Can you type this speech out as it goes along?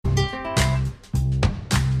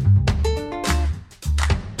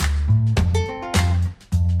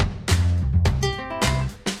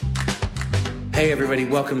Hey everybody,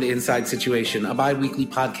 welcome to Inside Situation, a bi-weekly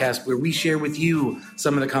podcast where we share with you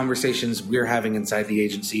some of the conversations we're having inside the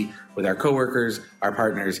agency with our coworkers, our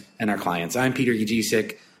partners, and our clients. I'm Peter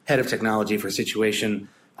Gajicek, Head of Technology for Situation.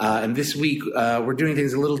 And this week, we're doing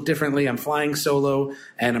things a little differently. I'm flying solo,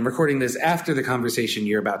 and I'm recording this after the conversation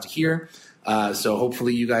you're about to hear. So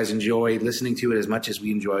hopefully you guys enjoy listening to it as much as we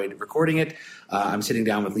enjoyed recording it. I'm sitting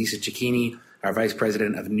down with Lisa Cecchini, our Vice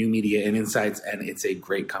President of New Media and Insights, and it's a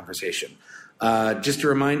great conversation. Just a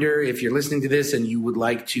reminder, if you're listening to this and you would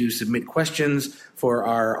like to submit questions for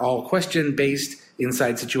our all question-based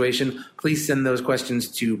Inside Situation, please send those questions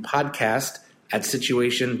to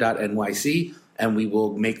podcast@situation.nyc, and we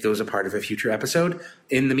will make those a part of a future episode.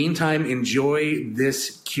 In the meantime, enjoy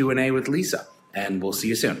this Q&A with Lisa, and we'll see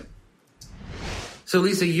you soon. So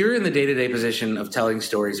Lisa, you're in the day-to-day position of telling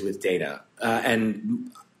stories with data,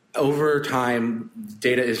 and over time,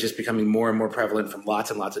 data is just becoming more and more prevalent from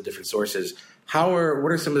lots and lots of different sources.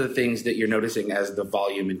 What are some of the things that you're noticing as the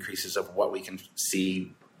volume increases of what we can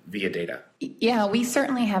see via data? Yeah, we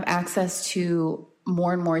certainly have access to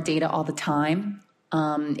more and more data all the time.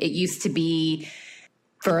 It used to be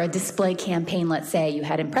for a display campaign, let's say, you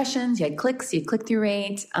had impressions, you had clicks, you had click-through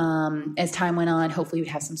rate. As time went on, hopefully you'd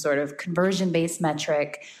have some sort of conversion-based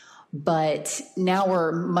metric. But now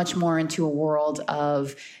we're much more into a world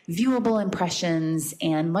of viewable impressions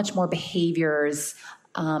and much more behaviors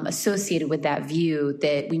associated with that view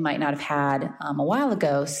that we might not have had a while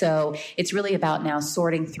ago. So it's really about now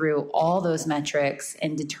sorting through all those metrics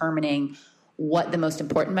and determining what the most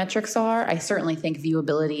important metrics are. I certainly think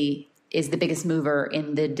viewability is the biggest mover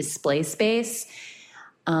in the display space.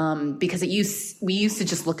 Because we used to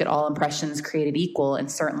just look at all impressions created equal,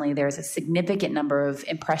 and certainly there's a significant number of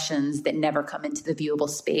impressions that never come into the viewable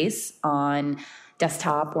space on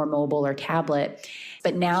desktop or mobile or tablet.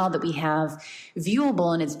 But now that we have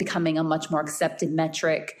viewable, and it's becoming a much more accepted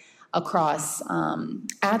metric across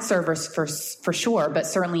ad servers for sure, but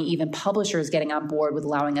certainly even publishers getting on board with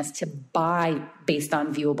allowing us to buy based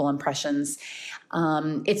on viewable impressions.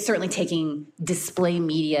 It's certainly taking display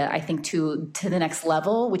media, I think, to the next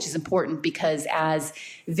level, which is important because as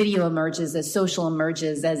video emerges, as social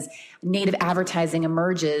emerges, as native advertising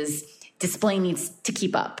emerges, display needs to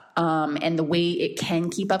keep up. And the way it can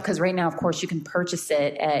keep up, because right now, of course, you can purchase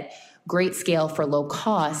it at great scale for low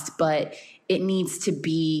cost, but it needs to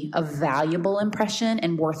be a valuable impression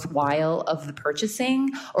and worthwhile of the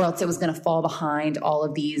purchasing, or else it was going to fall behind all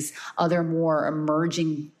of these other more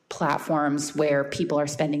emerging platforms where people are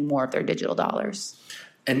spending more of their digital dollars.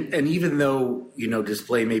 And even though,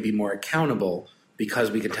 display may be more accountable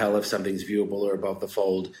because we can tell if something's viewable or above the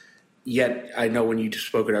fold, yet I know when you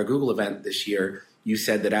spoke at our Google event this year, you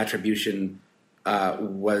said that attribution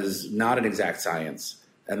was not an exact science,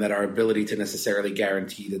 and that our ability to necessarily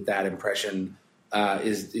guarantee that impression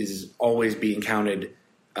is always being counted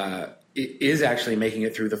is actually making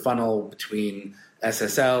it through the funnel between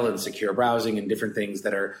SSL and secure browsing and different things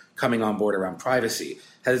that are coming on board around privacy.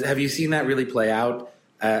 Have you seen that really play out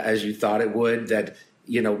as you thought it would? That,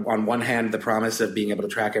 on one hand, the promise of being able to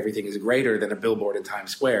track everything is greater than a billboard in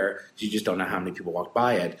Times Square. You just don't know how many people walk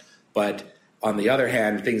by it. But on the other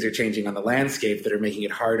hand, things are changing on the landscape that are making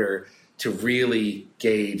it harder to really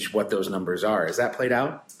gauge what those numbers are. Is that played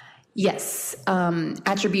out? Yes.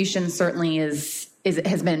 Attribution certainly has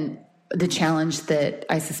been the challenge that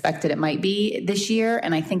I suspected it might be this year.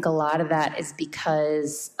 And I think a lot of that is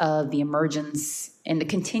because of the emergence and the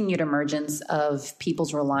continued emergence of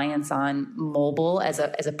people's reliance on mobile as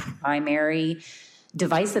a primary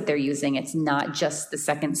device that they're using. It's not just the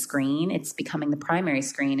second screen, it's becoming the primary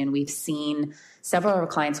screen. And we've seen several of our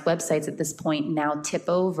clients' websites at this point now tip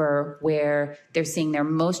over where they're seeing their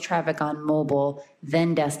most traffic on mobile,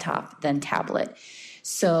 then desktop, then tablet.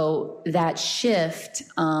 So that shift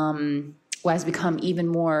has become even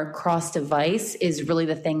more cross-device is really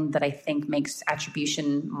the thing that I think makes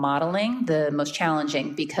attribution modeling the most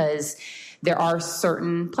challenging, because there are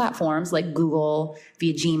certain platforms like Google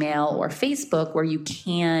via Gmail or Facebook where you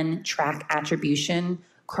can track attribution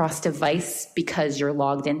cross-device because you're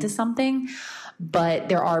logged into something. But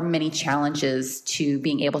there are many challenges to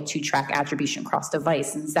being able to track attribution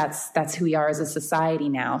cross-device, and that's who we are as a society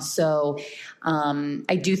now. So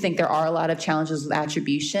I do think there are a lot of challenges with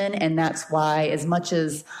attribution, and that's why, as much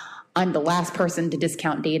as I'm the last person to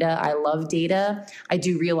discount data, I love data, I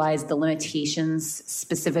do realize the limitations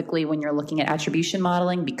specifically when you're looking at attribution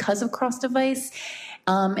modeling because of cross-device.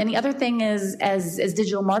 And the other thing is, as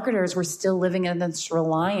digital marketers, we're still living in this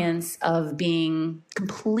reliance of being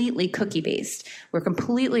completely cookie-based. We're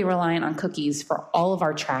completely reliant on cookies for all of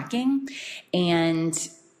our tracking. And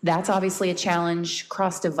That's obviously a challenge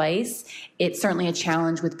cross-device. It's certainly a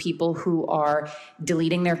challenge with people who are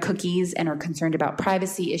deleting their cookies and are concerned about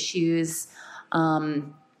privacy issues.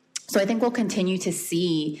 So I think we'll continue to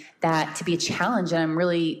see that to be a challenge, and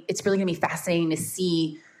it's really going to be fascinating to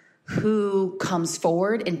see who comes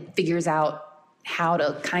forward and figures out how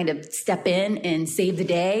to kind of step in and save the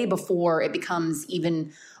day before it becomes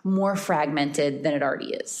even more fragmented than it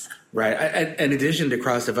already is. Right. In addition to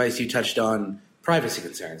cross-device, you touched on privacy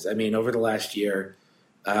concerns. I mean, over the last year,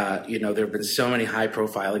 there have been so many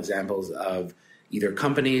high-profile examples of either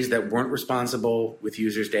companies that weren't responsible with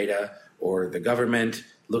users' data or the government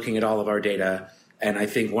looking at all of our data. And I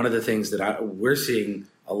think one of the things that we're seeing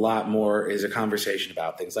a lot more is a conversation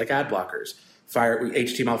about things like ad blockers,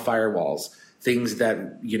 HTML firewalls, things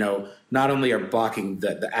that, not only are blocking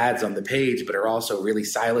the ads on the page, but are also really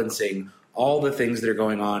silencing all the things that are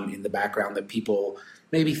going on in the background that people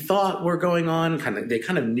maybe thought were going on. They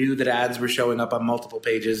kind of knew that ads were showing up on multiple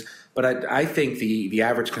pages. But I think the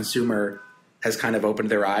average consumer has kind of opened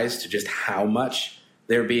their eyes to just how much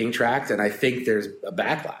they're being tracked. And I think there's a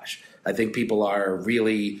backlash. I think people are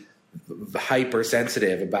really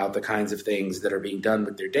hypersensitive about the kinds of things that are being done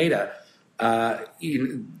with their data.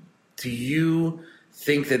 Do you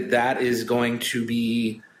think that is going to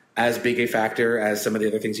be as big a factor as some of the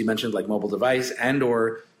other things you mentioned, like mobile device? And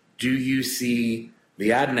or do you see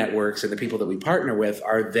the ad networks and the people that we partner with,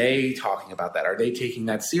 are they talking about that? Are they taking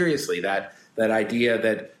that seriously, that idea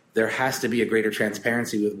that there has to be a greater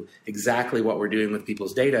transparency with exactly what we're doing with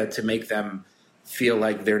people's data to make them feel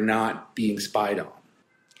like they're not being spied on?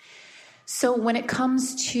 So when it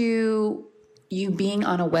comes to you being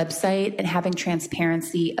on a website and having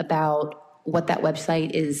transparency about what that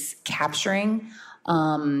website is capturing,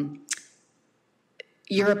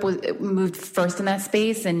 Europe moved first in that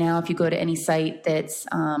space, and now if you go to any site that's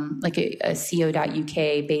like a co.uk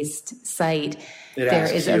based site,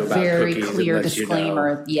 there is a very clear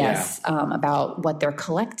disclaimer, about what they're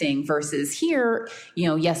collecting, versus here,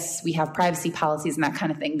 yes, we have privacy policies and that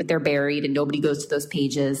kind of thing, but they're buried and nobody goes to those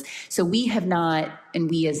pages. So we have not, and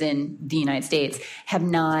we as in the United States, have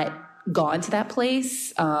not gone to that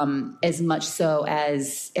place as much so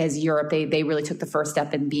as Europe. They really took the first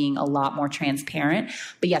step in being a lot more transparent.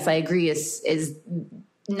 But yes, I agree, is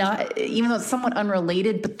not, even though it's somewhat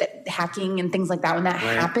unrelated, but that hacking and things like that, when that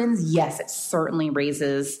happens, yes, it certainly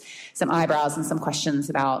raises some eyebrows and some questions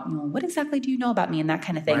about, what exactly do you know about me and that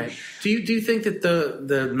kind of thing. Right. Do you think that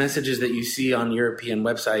the messages that you see on European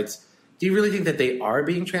websites, do you really think that they are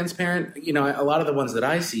being transparent? A lot of the ones that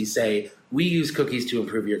I see say, we use cookies to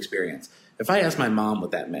improve your experience. If I asked my mom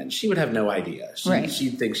what that meant, she would have no idea.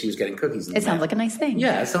 She'd think she was getting cookies in the mail. It sounds like a nice thing.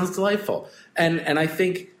 Yeah, it sounds delightful. And I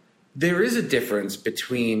think there is a difference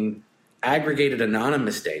between aggregated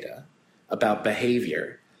anonymous data about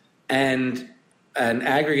behavior and an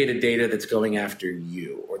aggregated data that's going after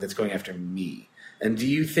you or that's going after me. And do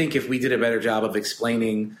you think if we did a better job of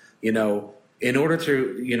explaining, in order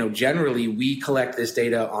to, generally we collect this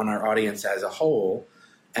data on our audience as a whole,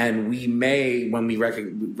 and we may, when we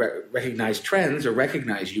recognize trends or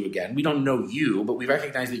recognize you again, we don't know you, but we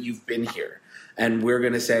recognize that you've been here. And we're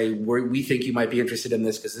going to say, we think you might be interested in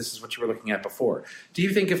this because this is what you were looking at before. Do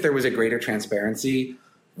you think if there was a greater transparency,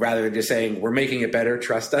 rather than just saying, we're making it better,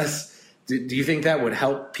 trust us, do you think that would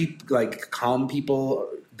help people, calm people,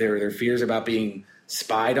 their fears about being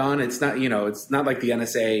spied on? It's not, it's not like the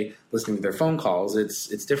NSA listening to their phone calls.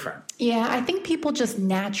 It's different. Yeah, I think people just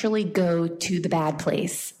naturally go to the bad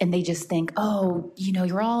place and they just think, oh,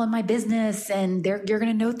 you're all in my business and you're going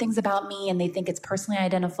to know things about me, and they think it's personally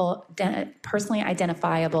identifiable,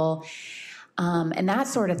 and that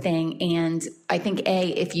sort of thing. And I think,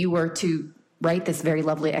 if you were to write this very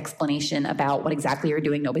lovely explanation about what exactly you're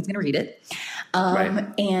doing, nobody's going to read it.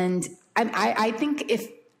 And I think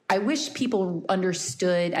I wish people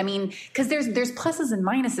understood, because there's pluses and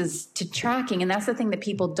minuses to tracking, and that's the thing that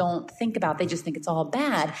people don't think about. They just think it's all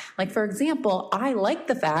bad. Like, for example, I like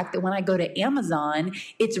the fact that when I go to Amazon,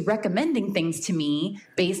 it's recommending things to me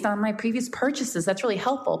based on my previous purchases. That's really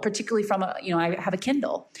helpful, particularly from I have a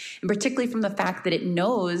Kindle, and particularly from the fact that it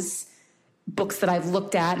knows books that I've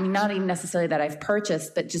looked at. Not even necessarily that I've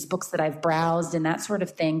purchased, but just books that I've browsed and that sort of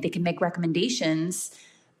thing. They can make recommendations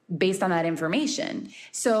based on that information.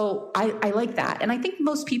 So I like that. And I think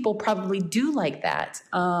most people probably do like that.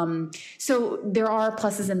 So there are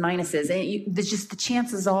pluses and minuses. And just the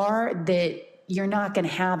chances are that you're not going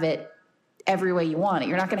to have it every way you want it.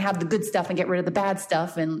 You're not going to have the good stuff and get rid of the bad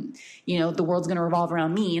stuff. And, the world's going to revolve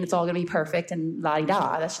around me and it's all going to be perfect and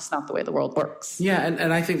la-di-da. That's just not the way the world works. Yeah.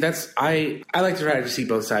 And I think I like to try to see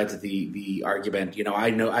both sides of the argument.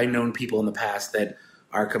 I've known people in the past that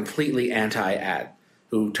are completely anti-ad,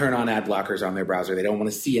 who turn on ad blockers on their browser. They don't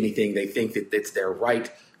want to see anything. They think that it's their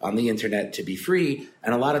right on the internet to be free.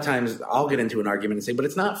 And a lot of times I'll get into an argument and say, but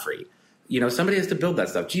it's not free. Somebody has to build that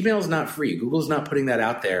stuff. Gmail is not free. Google's not putting that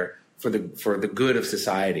out there for the good of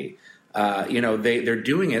society. They're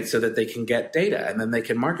doing it so that they can get data, and then they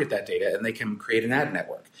can market that data, and they can create an ad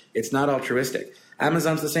network. It's not altruistic.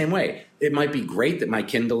 Amazon's the same way. It might be great that my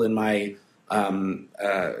Kindle and my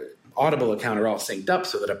Audible account are all synced up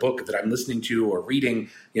so that a book that I'm listening to or reading,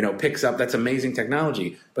 picks up. That's amazing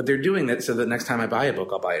technology. But they're doing that so that next time I buy a book,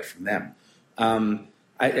 I'll buy it from them.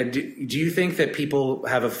 Do you think that people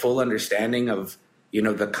have a full understanding of,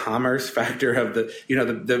 the commerce factor of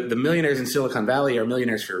the millionaires in Silicon Valley are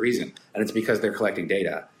millionaires for a reason, and it's because they're collecting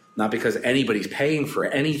data, not because anybody's paying for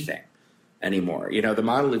anything anymore. The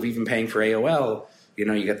model of even paying for AOL,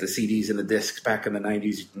 you got the CDs and the discs back in the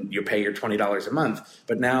 90s, you pay your $20 a month.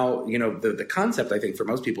 But now, the concept, I think, for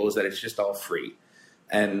most people is that it's just all free.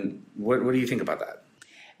 And what do you think about that?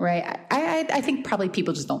 Right. I think probably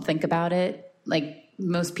people just don't think about it. Like,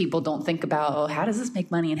 most people don't think about, how does this make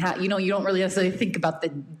money? And how, you don't really necessarily think about the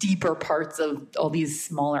deeper parts of all these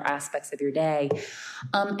smaller aspects of your day.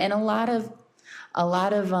 And a lot of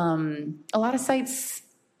sites,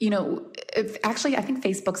 actually, I think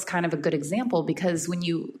Facebook's kind of a good example, because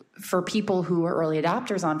for people who were early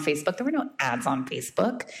adopters on Facebook, there were no ads on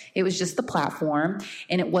Facebook. It was just the platform.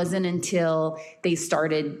 And it wasn't until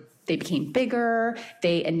they became bigger.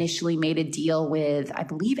 They initially made a deal with, I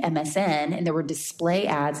believe, MSN, and there were display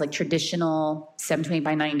ads, like traditional 720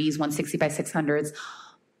 by 90s, 160 by 600s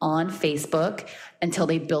on Facebook, until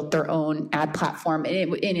they built their own ad platform.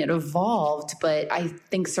 And it evolved, but I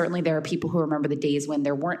think certainly there are people who remember the days when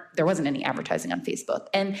there wasn't any advertising on Facebook.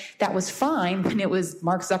 And that was fine when it was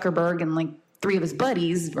Mark Zuckerberg and like three of his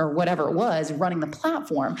buddies or whatever it was running the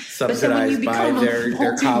platform. Subsidized by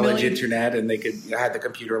their college internet, and they had the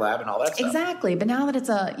computer lab and all that stuff. Exactly. But now that it's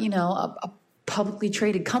a publicly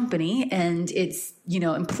traded company, and it's,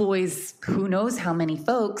 employs who knows how many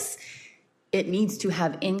folks, it needs to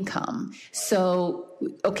have income. So,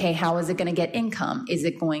 okay, how is it going to get income? Is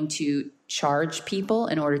it going to charge people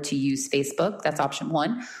in order to use Facebook? That's option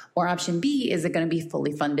one. Or option B, is it going to be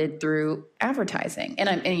fully funded through advertising?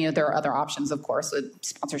 And there are other options, of course, with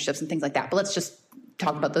sponsorships and things like that. But let's just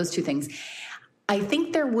talk about those two things. I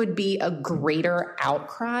think there would be a greater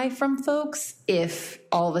outcry from folks if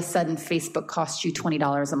all of a sudden Facebook costs you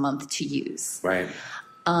 $20 a month to use. Right.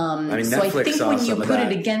 So Netflix, I think when you put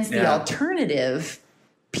it against the alternative,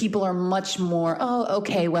 people are much more,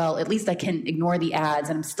 okay, well, at least I can ignore the ads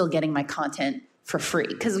and I'm still getting my content for free.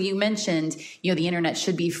 Because you mentioned, the internet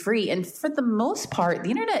should be free. And for the most part,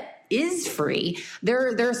 the internet is free.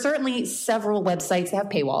 There are certainly several websites that have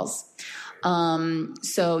paywalls.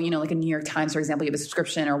 So, like a New York Times, for example, you have a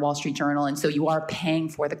subscription, or Wall Street Journal. And so you are paying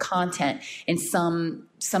for the content. And some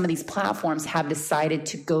of these platforms have decided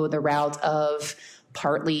to go the route of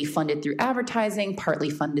partly funded through advertising, partly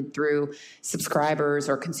funded through subscribers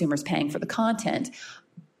or consumers paying for the content.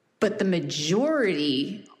 But the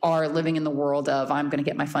majority are living in the world of, I'm going to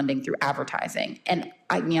get my funding through advertising. And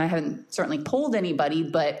I haven't certainly polled anybody,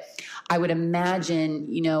 but I would imagine,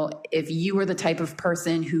 if you were the type of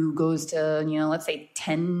person who goes to, let's say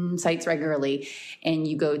 10 sites regularly, and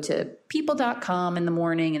you go to people.com in the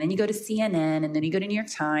morning, and then you go to CNN, and then you go to New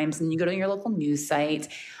York Times, and you go to your local news site,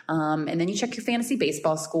 and then you check your fantasy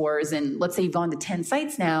baseball scores. And let's say you've gone to 10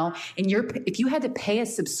 sites now, and if you had to pay a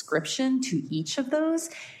subscription to each of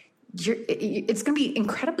those, it's going to be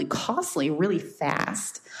incredibly costly really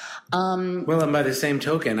fast. Well, and by the same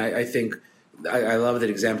token, I think I love that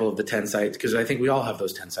example of the 10 sites, because I think we all have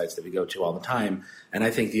those 10 sites that we go to all the time. And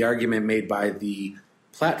I think the argument made by the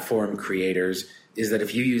platform creators is that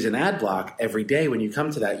if you use an ad block every day when you come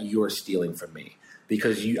to that, you're stealing from me,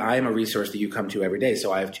 because I am a resource that you come to every day.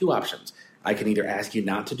 So I have two options. I can either ask you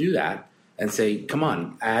not to do that and say, come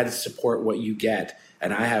on, ads support what you get,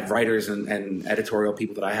 and I have writers and editorial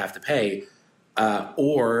people that I have to pay,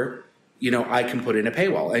 or I can put in a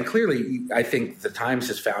paywall. And clearly, I think the Times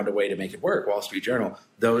has found a way to make it work. Wall Street Journal,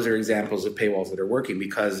 those are examples of paywalls that are working,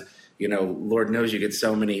 because Lord knows you get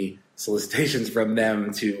so many solicitations from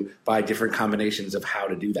them to buy different combinations of how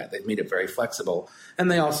to do that. They've made it very flexible, and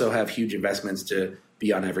they also have huge investments to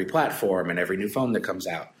be on every platform and every new phone that comes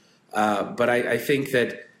out. But I think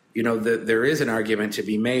that there is an argument to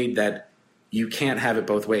be made that you can't have it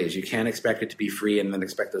both ways. You can't expect it to be free and then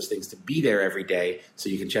expect those things to be there every day so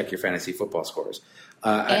you can check your fantasy football scores.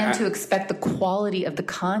 And to expect the quality of the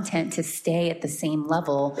content to stay at the same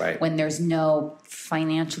level, right, when there's no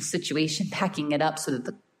financial situation backing it up, so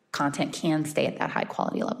that content can stay at that high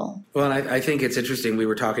quality level. Well, and I think it's interesting. We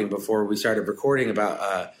were talking before we started recording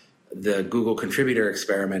about the Google contributor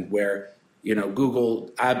experiment where,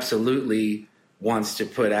 Google absolutely wants to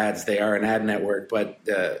put ads. They are an ad network, but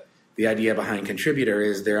the idea behind contributor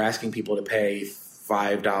is they're asking people to pay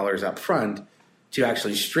 $5 up front to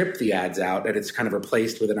actually strip the ads out, and it's kind of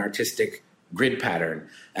replaced with an artistic grid pattern.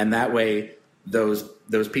 And that way, those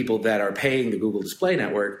people that are paying the Google Display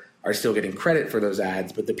Network are still getting credit for those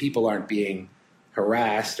ads, but the people aren't being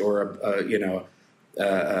harassed or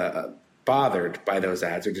bothered by those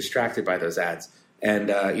ads or distracted by those ads.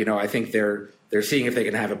 And I think they're seeing if they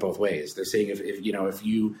can have it both ways. They're seeing if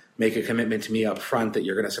you make a commitment to me up front that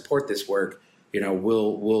you're going to support this work,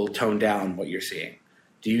 we'll tone down what you're seeing.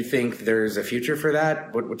 Do you think there's a future for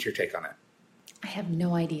that? What's your take on it? I have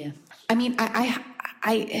no idea. I mean,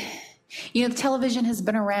 television has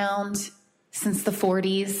been around since the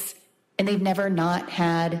 40s, and they've never not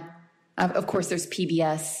had. Of course, there's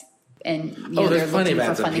PBS, and there's plenty of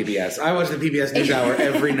ads on PBS. I watch the PBS NewsHour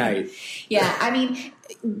every night. Yeah, I mean,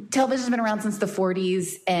 television's been around since the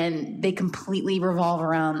 40s, and they completely revolve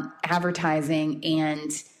around advertising,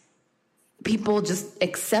 and people just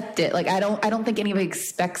accept it. Like I don't think anybody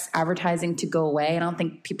expects advertising to go away. I don't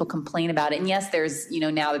think people complain about it. And yes, there's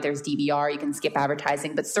now that there's DVR, you can skip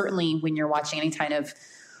advertising, but certainly when you're watching any kind of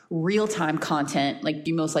real-time content, like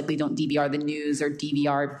you most likely don't DVR the news or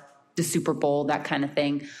DVR the Super Bowl, that kind of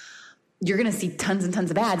thing, you're going to see tons and tons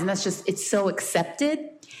of ads. And that's just, it's so accepted.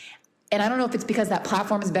 And I don't know if it's because that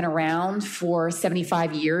platform has been around for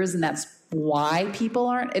 75 years and that's why people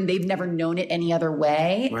aren't, and they've never known it any other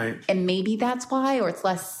way. Right. And maybe that's why, or it's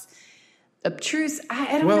less obtruse.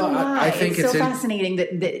 I don't know why. I think it's so fascinating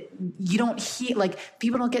that you don't hear, like,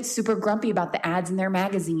 people don't get super grumpy about the ads in their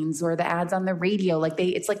magazines or the ads on the radio. Like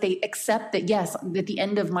it's like they accept that, yes, at the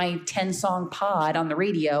end of my 10-song pod on the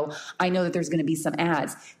radio, I know that there's going to be some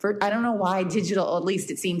ads. I don't know why digital, at least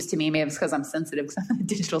it seems to me, maybe it's because I'm sensitive because I'm in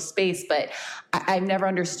the digital space, but I've never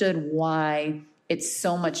understood why it's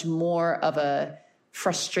so much more of a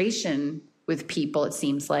frustration with people, it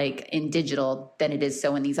seems like, in digital than it is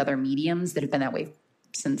so in these other mediums that have been that way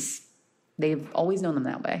since they've always known them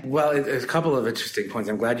that way. Well, there's a couple of interesting points.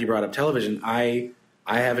 I'm glad you brought up television. I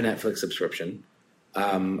have a Netflix subscription.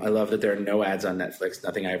 I love that there are no ads on Netflix,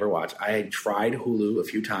 nothing I ever watch. I tried Hulu a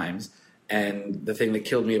few times, and the thing that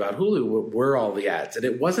killed me about Hulu were all the ads. And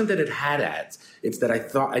it wasn't that it had ads. It's that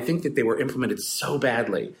I think that they were implemented so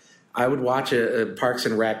badly. I would watch a Parks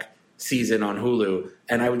and Rec season on Hulu,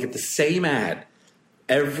 and I would get the same ad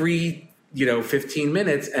every 15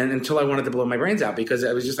 minutes, and until I wanted to blow my brains out, because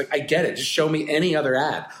I was just like, I get it, just show me any other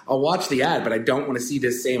ad. I'll watch the ad, but I don't want to see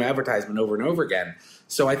this same advertisement over and over again.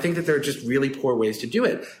 So I think that there are just really poor ways to do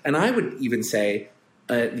it. And I would even say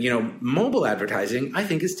mobile advertising I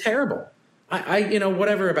think is terrible. I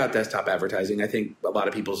whatever about desktop advertising, I think a lot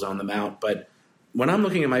of people zone them out, but when I'm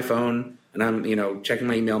looking at my phone and I'm checking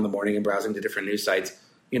my email in the morning and browsing to different news sites,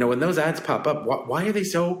 when those ads pop up, why are they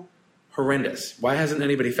so horrendous? Why hasn't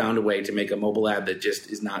anybody found a way to make a mobile ad that just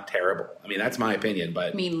is not terrible? I mean, that's my opinion.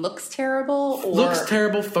 But looks terrible? Or looks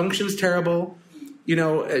terrible, functions terrible.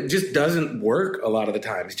 It just doesn't work a lot of the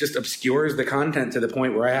time. It just obscures the content to the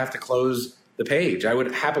point where I have to close the page. I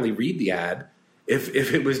would happily read the ad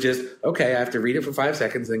if it was just, okay, I have to read it for 5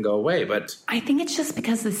 seconds and go away. But I think it's just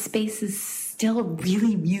because the space is still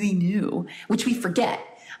really, really new, which we forget.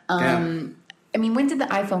 Yeah. I mean, when did the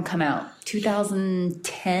iPhone come out?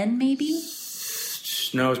 2010, maybe?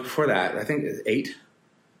 No, it was before that. I think 8,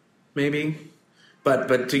 maybe.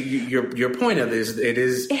 But to your point of this, it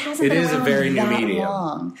is a very new medium.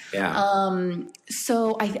 Long. Yeah.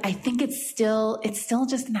 So I think it's still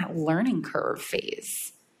just in that learning curve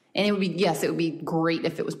phase, and it would be great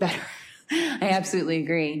if it was better. I absolutely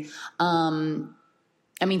agree.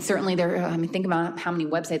 I mean, certainly think about how many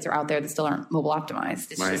websites are out there that still aren't mobile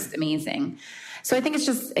optimized. It's right. Just amazing. So I think it's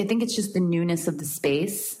just the newness of the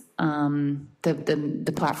space.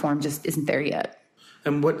 The platform just isn't there yet.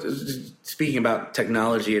 And speaking about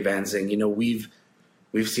technology advancing,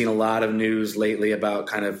 we've seen a lot of news lately about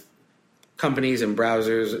kind of companies and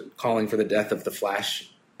browsers calling for the death of the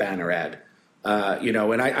Flash banner ad.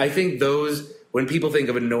 And I think those, when people think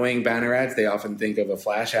of annoying banner ads, they often think of a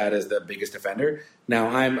Flash ad as the biggest offender. Now,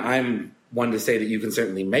 I'm one to say that you can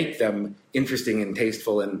certainly make them interesting and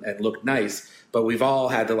tasteful and look nice, but we've all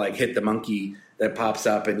had to hit the monkey that pops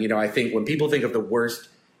up. And, I think when people think of the worst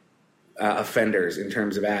offenders in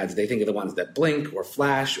terms of ads, they think of the ones that blink or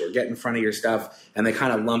flash or get in front of your stuff, and they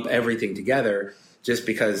kind of lump everything together just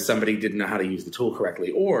because somebody didn't know how to use the tool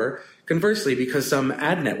correctly. Or conversely, because some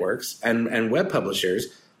ad networks and web publishers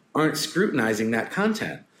aren't scrutinizing that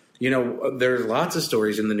content. there's lots of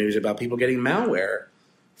stories in the news about people getting malware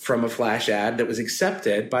from a flash ad that was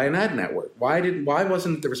accepted by an ad network. Why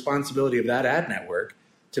wasn't it the responsibility of that ad network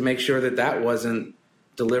to make sure that that wasn't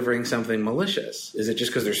delivering something malicious? Is it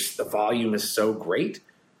just because the volume is so great?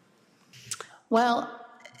 Well,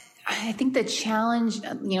 I think the challenge,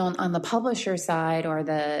 on the publisher side or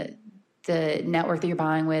the network that you're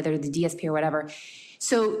buying with or the DSP or whatever.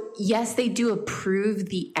 So yes, they do approve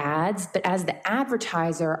the ads, but as the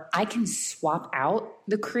advertiser, I can swap out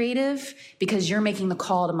the creative because you're making the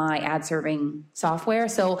call to my ad serving software.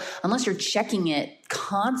 So unless you're checking it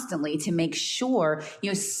constantly to make sure,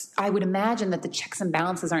 I would imagine that the checks and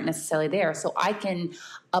balances aren't necessarily there. So I can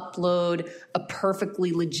upload a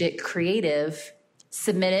perfectly legit creative,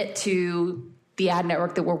 submit it to the ad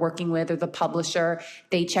network that we're working with or the publisher.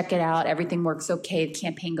 They check it out. Everything works okay. The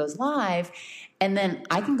campaign goes live. And then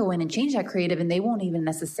I can go in and change that creative and they won't even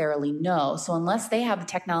necessarily know. So unless they have the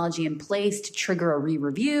technology in place to trigger a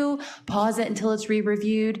re-review, pause it until it's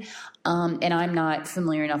re-reviewed, and I'm not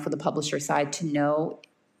familiar enough with the publisher side to know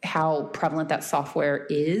how prevalent that software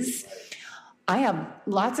is, I have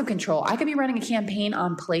lots of control. I could be running a campaign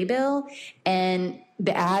on Playbill and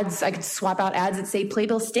the ads, I could swap out ads that say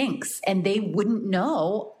Playbill stinks and they wouldn't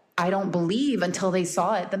know, I don't believe, until they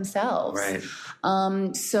saw it themselves. Right.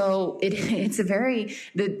 So it's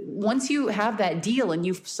once you have that deal and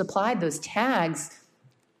you've supplied those tags,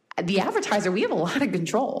 the advertiser, we have a lot of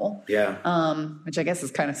control. Yeah. Which I guess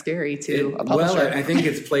is kind of scary to a publisher. Well, I think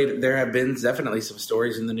it's played, there have been definitely some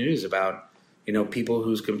stories in the news about, people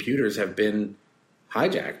whose computers have been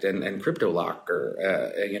hijacked and crypto locked or,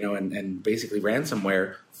 and basically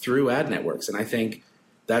ransomware through ad networks. And I think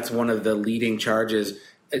that's one of the leading charges.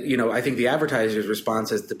 I think the advertiser's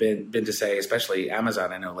response has been to say, especially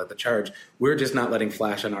Amazon, I know, led the charge. We're just not letting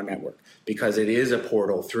flash on our network because it is a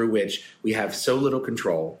portal through which we have so little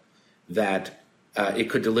control that it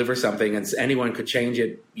could deliver something and anyone could change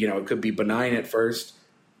it. It could be benign at first,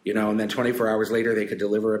 and then 24 hours later they could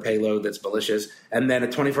deliver a payload that's malicious. And then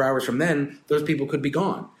at 24 hours from then, those people could be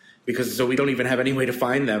gone. So we don't even have any way to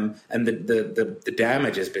find them, and the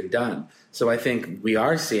damage has been done. So I think we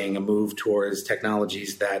are seeing a move towards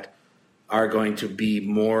technologies that are going to be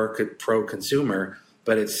more pro-consumer,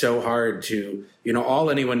 but it's so hard to, all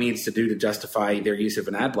anyone needs to do to justify their use of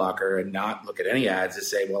an ad blocker and not look at any ads is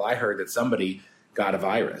say, well, I heard that somebody got a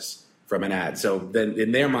virus from an ad. So then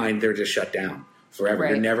in their mind, they're just shut down forever.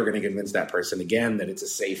 Right. You're never going to convince that person again that it's a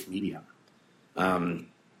safe medium,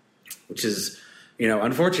 which is...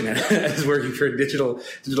 unfortunate as working for a digital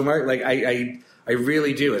market. Like I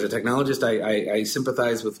really do. As a technologist, I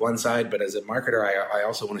sympathize with one side, but as a marketer, I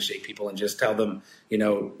also want to shake people and just tell them,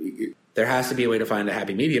 there has to be a way to find a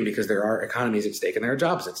happy medium because there are economies at stake and there are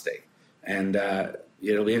jobs at stake. And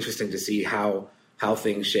it'll be interesting to see how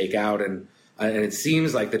things shake out. And it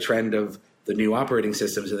seems like the trend of the new operating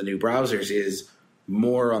systems and the new browsers is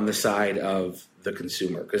more on the side of the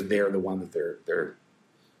consumer because they're the one that they're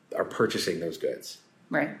are purchasing those goods.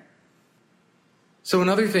 Right. So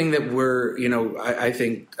another thing that I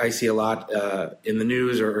think I see a lot in the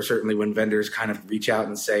news or certainly when vendors kind of reach out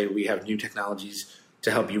and say, we have new technologies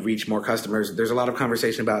to help you reach more customers. There's a lot of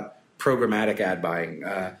conversation about programmatic ad buying,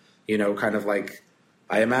 kind of like,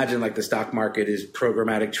 I imagine like the stock market is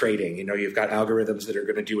programmatic trading. You've got algorithms that are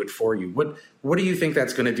going to do it for you. What do you think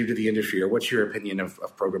that's going to do to the industry, or what's your opinion of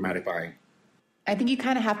programmatic buying? I think you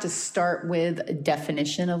kind of have to start with a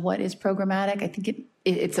definition of what is programmatic. I think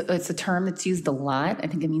it's a term that's used a lot. I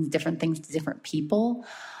think it means different things to different people.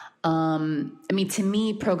 To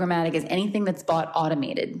me, programmatic is anything that's bought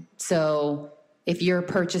automated. So if you're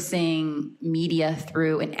purchasing media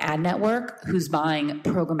through an ad network who's buying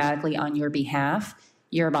programmatically on your behalf,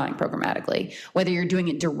 you're buying programmatically. Whether you're doing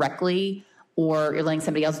it directly or you're letting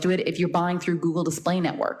somebody else do it, if you're buying through Google Display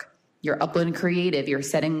Network, you're uploading creative, you're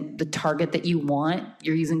setting the target that you want,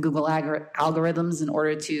 you're using Google algorithms in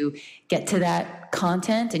order to get to that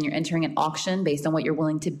content, and you're entering an auction based on what you're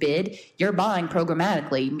willing to bid, you're buying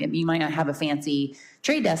programmatically. You might not have a fancy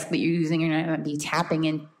trade desk that you're using, you're not going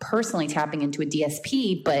to be personally tapping into a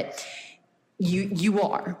DSP, but you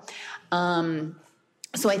are.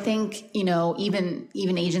 So I think, even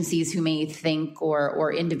agencies who may think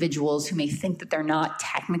or individuals who may think that they're not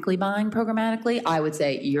technically buying programmatically, I would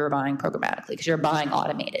say you're buying programmatically because you're buying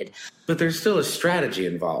automated. But there's still a strategy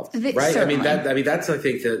involved, right? Certainly. That's, I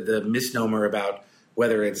think, the misnomer about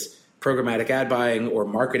whether it's programmatic ad buying or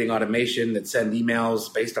marketing automation that send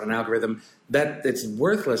emails based on an algorithm, that it's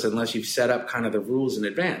worthless unless you've set up kind of the rules in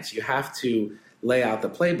advance. You have to lay out the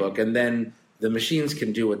playbook and then the machines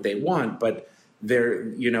can do what they want, but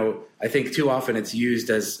I think too often it's used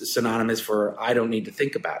as synonymous for I don't need to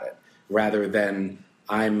think about it, rather than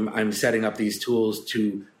I'm setting up these tools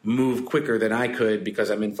to move quicker than I could because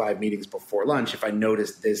I'm in 5 meetings before lunch. If I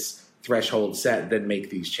notice this threshold set, then make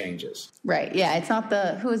these changes. Right. Yeah. It's not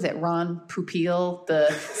who is it? Ron Popeil,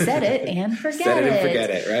 set it and forget it. Set it and forget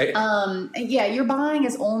it, right? Yeah. Your buying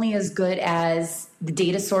is only as good as the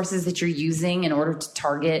data sources that you're using in order to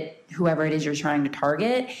target whoever it is you're trying to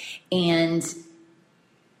target, and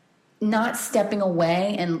not stepping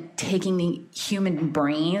away and taking the human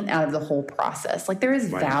brain out of the whole process. Like, there is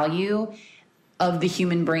value of the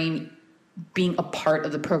human brain being a part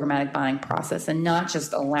of the programmatic buying process and not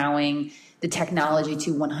just allowing the technology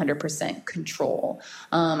to 100% control.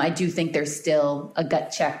 I do think there's still a gut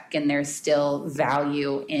check, and there's still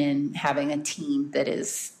value in having a team that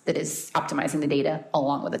is optimizing the data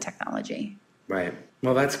along with the technology. Right.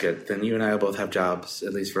 Well, that's good. Then you and I will both have jobs,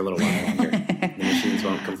 at least for a little while longer. The machines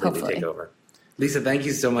won't completely take over. Lisa, thank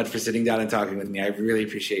you so much for sitting down and talking with me. I really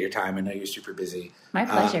appreciate your time. I know you're super busy. My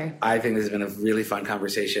pleasure. I think this has been a really fun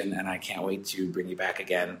conversation, and I can't wait to bring you back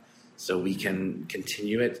again so we can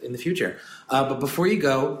continue it in the future. But before you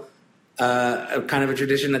go, kind of a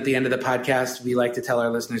tradition at the end of the podcast, we like to tell our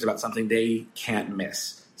listeners about something they can't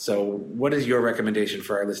miss. So what is your recommendation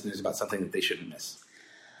for our listeners about something that they shouldn't miss?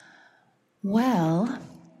 Well,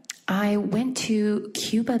 I went to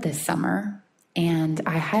Cuba this summer, and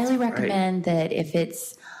I highly recommend that if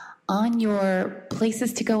it's on your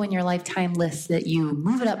places to go in your lifetime list, that you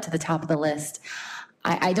move it up to the top of the list.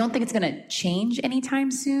 I don't think it's going to change anytime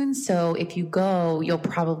soon. So if you go, you'll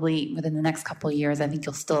probably, within the next couple of years, I think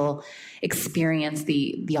you'll still experience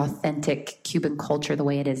the authentic Cuban culture the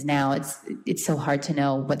way it is now. It's so hard to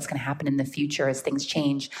know what's going to happen in the future as things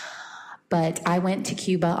change. But I went to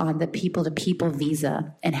Cuba on the people-to-people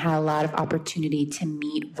visa and had a lot of opportunity to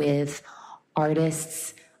meet with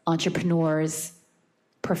artists, entrepreneurs,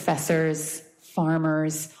 professors,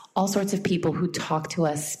 farmers, all sorts of people who talk to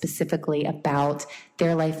us specifically about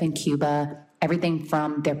their life in Cuba, everything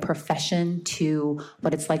from their profession to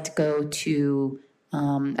what it's like to go to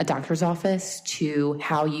a doctor's office, to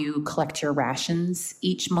how you collect your rations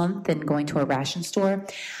each month and going to a ration store.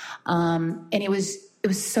 And it was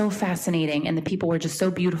so fascinating, and the people were just so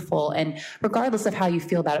beautiful. And regardless of how you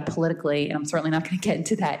feel about it politically, and I'm certainly not going to get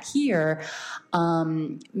into that here,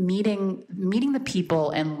 meeting the people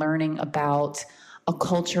and learning about a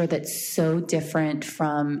culture that's so different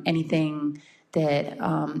from anything that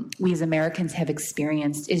we as Americans have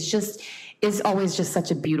experienced is always just such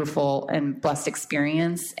a beautiful and blessed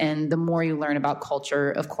experience. And the more you learn about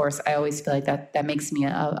culture, of course, I always feel like that makes me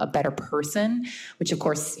a better person, which of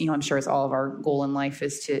course, I'm sure is all of our goal in life,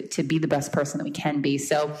 is to be the best person that we can be.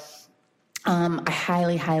 So I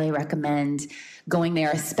highly, highly recommend going there,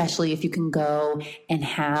 especially if you can go and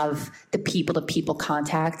have the people-to-people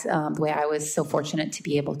contact, the way I was so fortunate to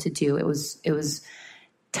be able to do. It was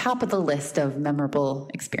top of the list of memorable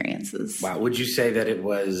experiences. Wow. Would you say that it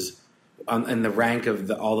was in the rank of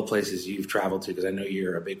all the places you've traveled to, because I know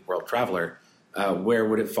you're a big world traveler, where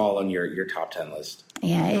would it fall on your top 10 list?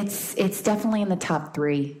 Yeah, it's definitely in the top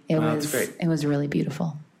 3. That's great. It was really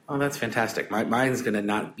beautiful. Oh, that's fantastic. Mine's going to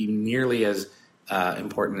not be nearly as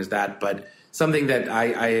important as that, but something that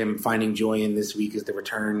I am finding joy in this week is the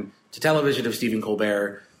return to television of Stephen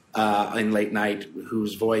Colbert in late night,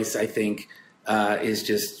 whose voice I think is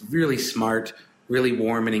just really smart, really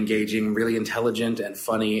warm and engaging, really intelligent and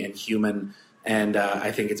funny and human. And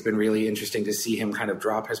I think it's been really interesting to see him kind of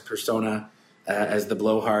drop his persona as the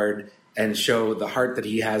blowhard and show the heart that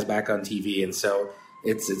he has back on TV. And so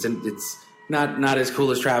it's not as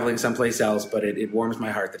cool as traveling someplace else, but it warms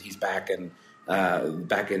my heart that he's back and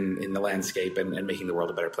back in the landscape and making the world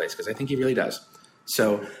a better place, because I think he really does.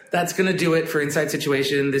 So that's going to do it for Inside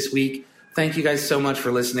Situation this week. Thank you guys so much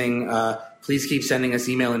for listening. Please keep sending us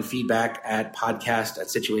email and feedback at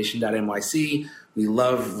podcast@situation.nyc. We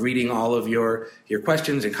love reading all of your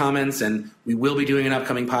questions and comments, and we will be doing an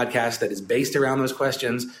upcoming podcast that is based around those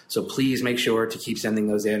questions. So please make sure to keep sending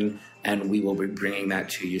those in, and we will be bringing that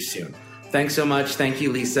to you soon. Thanks so much. Thank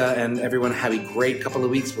you, Lisa, and everyone. Have a great couple of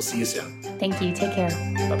weeks. We'll see you soon. Thank you. Take care.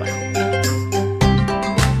 Bye-bye.